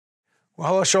Well,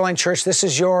 hello, Shoreline Church. This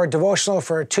is your devotional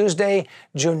for Tuesday,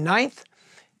 June 9th,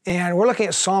 and we're looking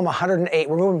at Psalm 108.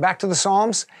 We're moving back to the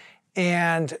Psalms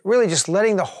and really just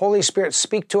letting the Holy Spirit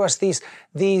speak to us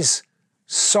these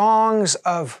songs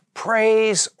of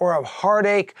praise or of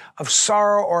heartache, of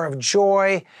sorrow or of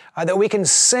joy that we can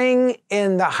sing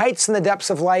in the heights and the depths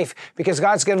of life, because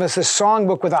God's given us this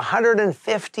songbook with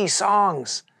 150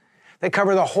 songs that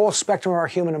cover the whole spectrum of our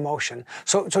human emotion.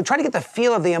 So try to get the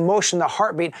feel of the emotion, the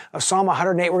heartbeat of Psalm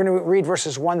 108. We're going to read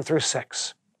verses 1 through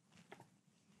 6.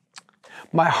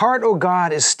 My heart, O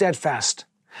God, is steadfast.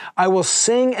 I will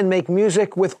sing and make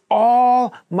music with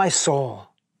all my soul.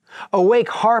 Awake,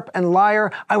 harp and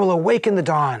lyre, I will awaken the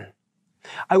dawn.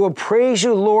 I will praise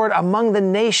you, Lord, among the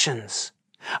nations.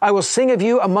 I will sing of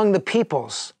you among the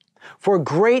peoples. For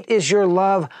great is your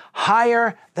love,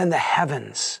 higher than the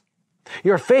heavens.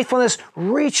 Your faithfulness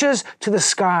reaches to the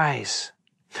skies.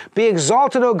 Be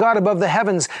exalted, O God, above the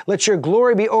heavens. Let your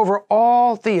glory be over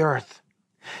all the earth.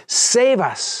 Save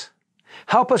us.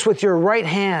 Help us with your right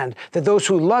hand, that those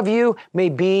who love you may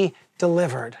be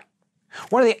delivered.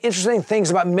 One of the interesting things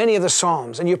about many of the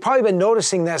Psalms, and you've probably been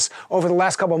noticing this over the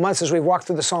last couple of months as we've walked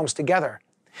through the Psalms together,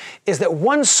 is that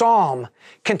one Psalm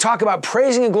can talk about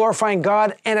praising and glorifying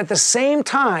God and at the same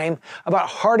time about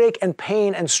heartache and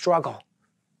pain and struggle.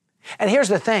 And here's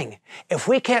the thing, if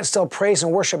we can't still praise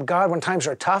and worship God when times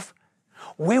are tough,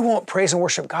 we won't praise and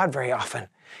worship God very often,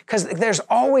 because there's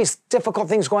always difficult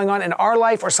things going on in our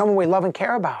life or someone we love and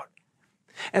care about.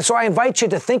 And so I invite you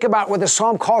to think about what the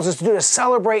Psalm calls us to do, to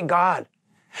celebrate God.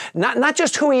 Not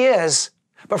just who He is,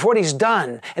 but for what He's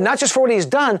done. And not just for what He's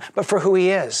done, but for who He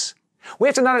is. We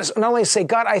have to not only say,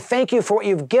 God, I thank you for what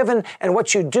you've given and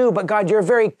what you do, but God, your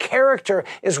very character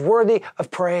is worthy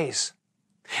of praise.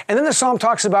 And then the Psalm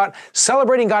talks about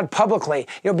celebrating God publicly,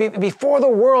 before the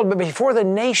world, but before the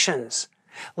nations.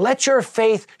 Let your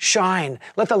faith shine.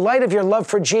 Let the light of your love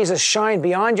for Jesus shine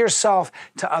beyond yourself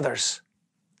to others.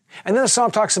 And then the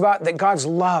Psalm talks about that God's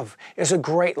love is a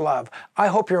great love. I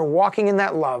hope you're walking in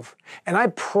that love. And I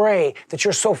pray that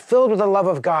you're so filled with the love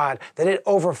of God that it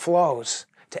overflows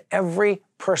to every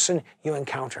person you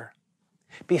encounter.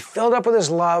 Be filled up with His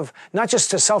love, not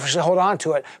just to selfishly hold on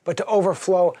to it, but to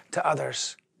overflow to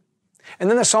others. And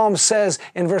then the Psalm says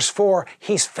in verse 4,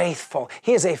 He's faithful.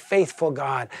 He is a faithful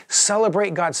God.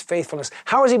 Celebrate God's faithfulness.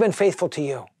 How has He been faithful to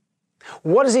you?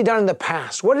 What has He done in the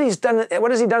past? What has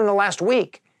He done in the last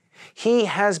week? He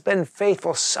has been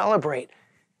faithful. Celebrate.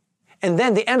 And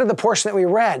then the end of the portion that we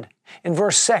read in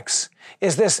verse 6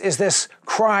 is this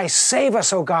cry, save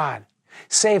us, O God.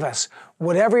 Save us.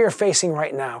 Whatever you're facing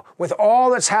right now, with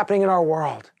all that's happening in our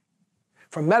world,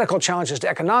 from medical challenges to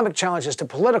economic challenges to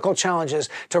political challenges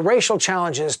to racial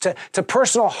challenges to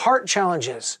personal heart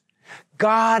challenges,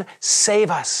 God,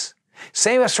 save us.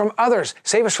 Save us from others.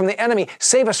 Save us from the enemy.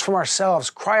 Save us from ourselves.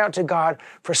 Cry out to God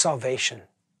for salvation.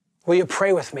 Will you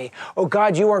pray with me? Oh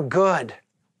God, you are good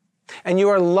and you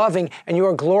are loving and you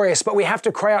are glorious, but we have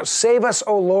to cry out, save us,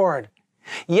 O Lord.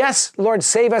 Yes, Lord,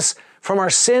 save us from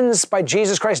our sins by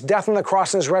Jesus Christ's death on the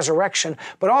cross and His resurrection,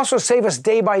 but also save us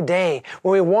day by day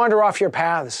when we wander off your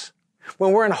paths,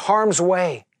 when we're in harm's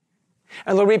way.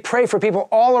 And Lord, we pray for people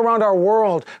all around our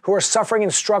world who are suffering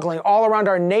and struggling, all around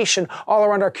our nation, all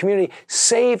around our community.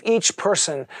 Save each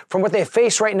person from what they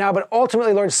face right now, but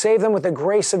ultimately, Lord, save them with the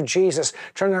grace of Jesus.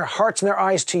 Turn their hearts and their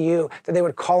eyes to you, that they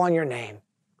would call on your name.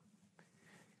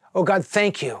 Oh God,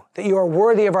 thank you that you are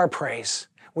worthy of our praise.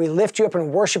 We lift you up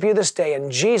and worship you this day in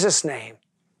Jesus' name.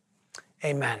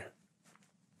 Amen.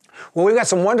 Well, we've got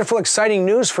some wonderful, exciting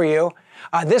news for you.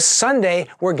 This Sunday,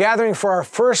 we're gathering for our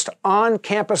first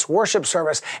on-campus worship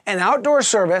service, an outdoor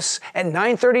service at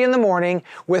 9:30 in the morning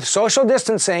with social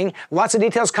distancing. Lots of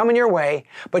details coming your way.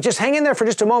 But just hang in there for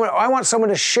just a moment. I want someone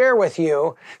to share with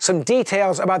you some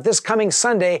details about this coming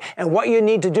Sunday and what you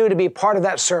need to do to be part of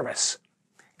that service.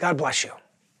 God bless you.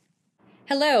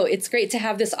 Hello, it's great to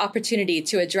have this opportunity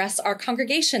to address our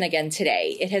congregation again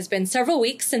today. It has been several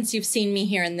weeks since you've seen me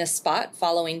here in this spot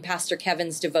following Pastor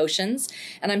Kevin's devotions,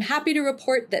 and I'm happy to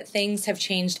report that things have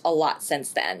changed a lot since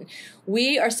then.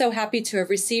 We are so happy to have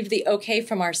received the okay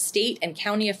from our state and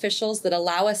county officials that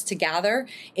allow us to gather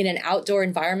in an outdoor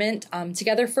environment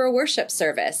together for a worship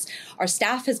service. Our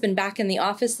staff has been back in the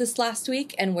office this last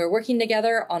week, and we're working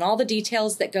together on all the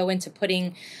details that go into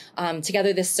putting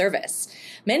together this service.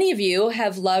 Many of you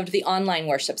have loved the online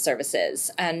worship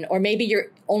services, or maybe you're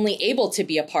only able to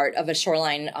be a part of a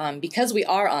Shoreline because we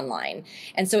are online.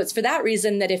 And so it's for that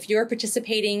reason that if you're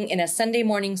participating in a Sunday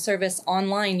morning service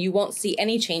online, you won't see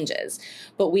any changes.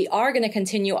 But we are going to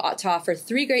continue to offer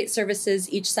 3 great services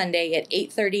each Sunday at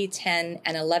 8:30, 10,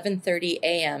 and 11:30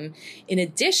 a.m. In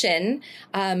addition,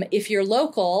 if you're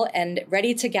local and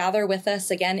ready to gather with us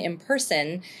again in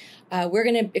person, we're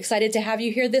excited to have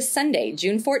you here this Sunday,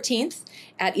 June 14th,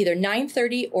 at either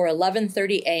 9:30 or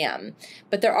 11:30 a.m.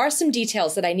 But there are some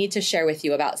details that I need to share with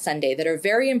you about Sunday that are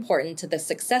very important to the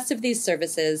success of these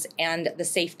services and the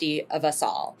safety of us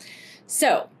all.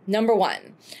 So, number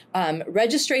 1,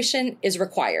 registration is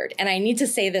required, and I need to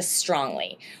say this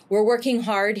strongly. We're working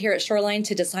hard here at Shoreline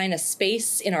to design a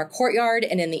space in our courtyard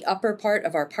and in the upper part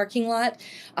of our parking lot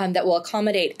that will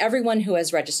accommodate everyone who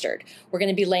has registered. We're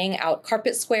going to be laying out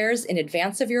carpet squares in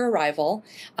advance of your arrival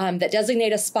that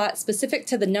designate a spot specific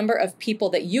to the number of people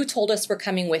that you told us were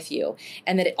coming with you,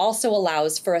 and that it also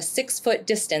allows for a 6-foot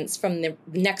distance from the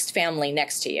next family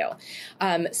next to you.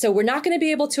 So we're not going to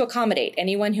be able to accommodate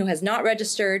anyone who has not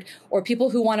registered or people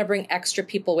who want to bring extra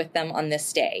people with them on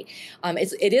this day.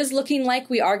 It is looking like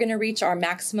we are going to reach our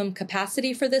maximum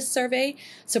capacity for this survey,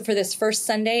 so for this first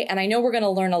Sunday, and I know we're going to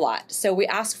learn a lot. So we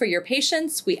ask for your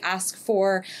patience. We ask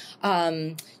for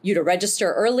you to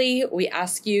register early. We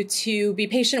ask you to be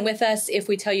patient with us if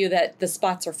we tell you that the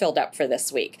spots are filled up for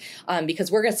this week,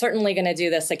 because we're certainly going to do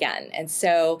this again. And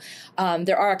so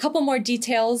there are a couple more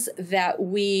details that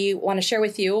we want to share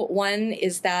with you. One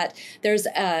is that there's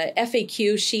a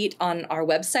FAQ sheet on our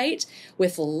website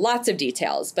with lots of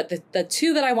details, but the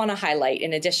 2 that I want to highlight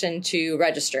in addition to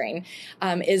registering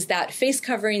is that face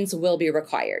coverings will be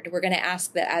required. We're going to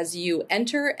ask that as you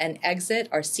enter and exit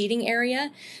our seating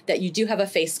area, that you do have a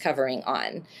face covering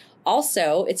on.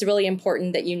 Also, it's really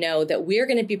important that you know that we're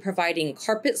going to be providing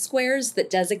carpet squares that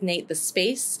designate the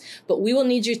space, but we will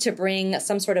need you to bring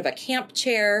some sort of a camp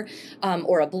chair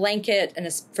or a blanket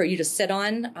for you to sit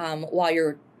on while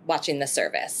you're watching the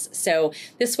service. So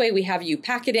this way we have you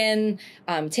pack it in,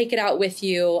 take it out with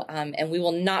you, and we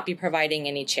will not be providing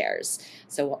any chairs.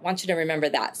 So I want you to remember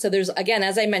that. So there's, again,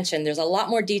 as I mentioned, there's a lot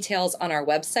more details on our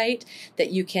website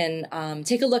that you can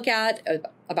take a look at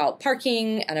about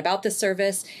parking and about the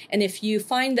service. And if you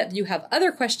find that you have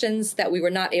other questions that we were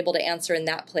not able to answer in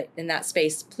that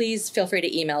space, please feel free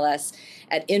to email us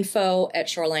at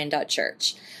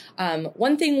info@shoreline.church.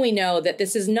 One thing we know that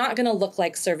this is not going to look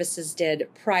like services did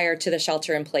prior to the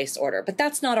shelter-in-place order, but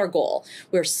that's not our goal.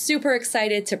 We're super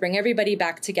excited to bring everybody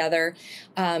back together,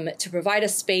 to provide a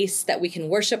space that we can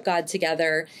worship God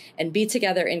together and be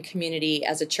together in community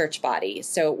as a church body.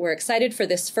 So we're excited for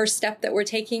this first step that we're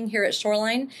taking here at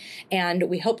Shoreline, and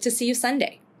we hope to see you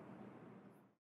Sunday.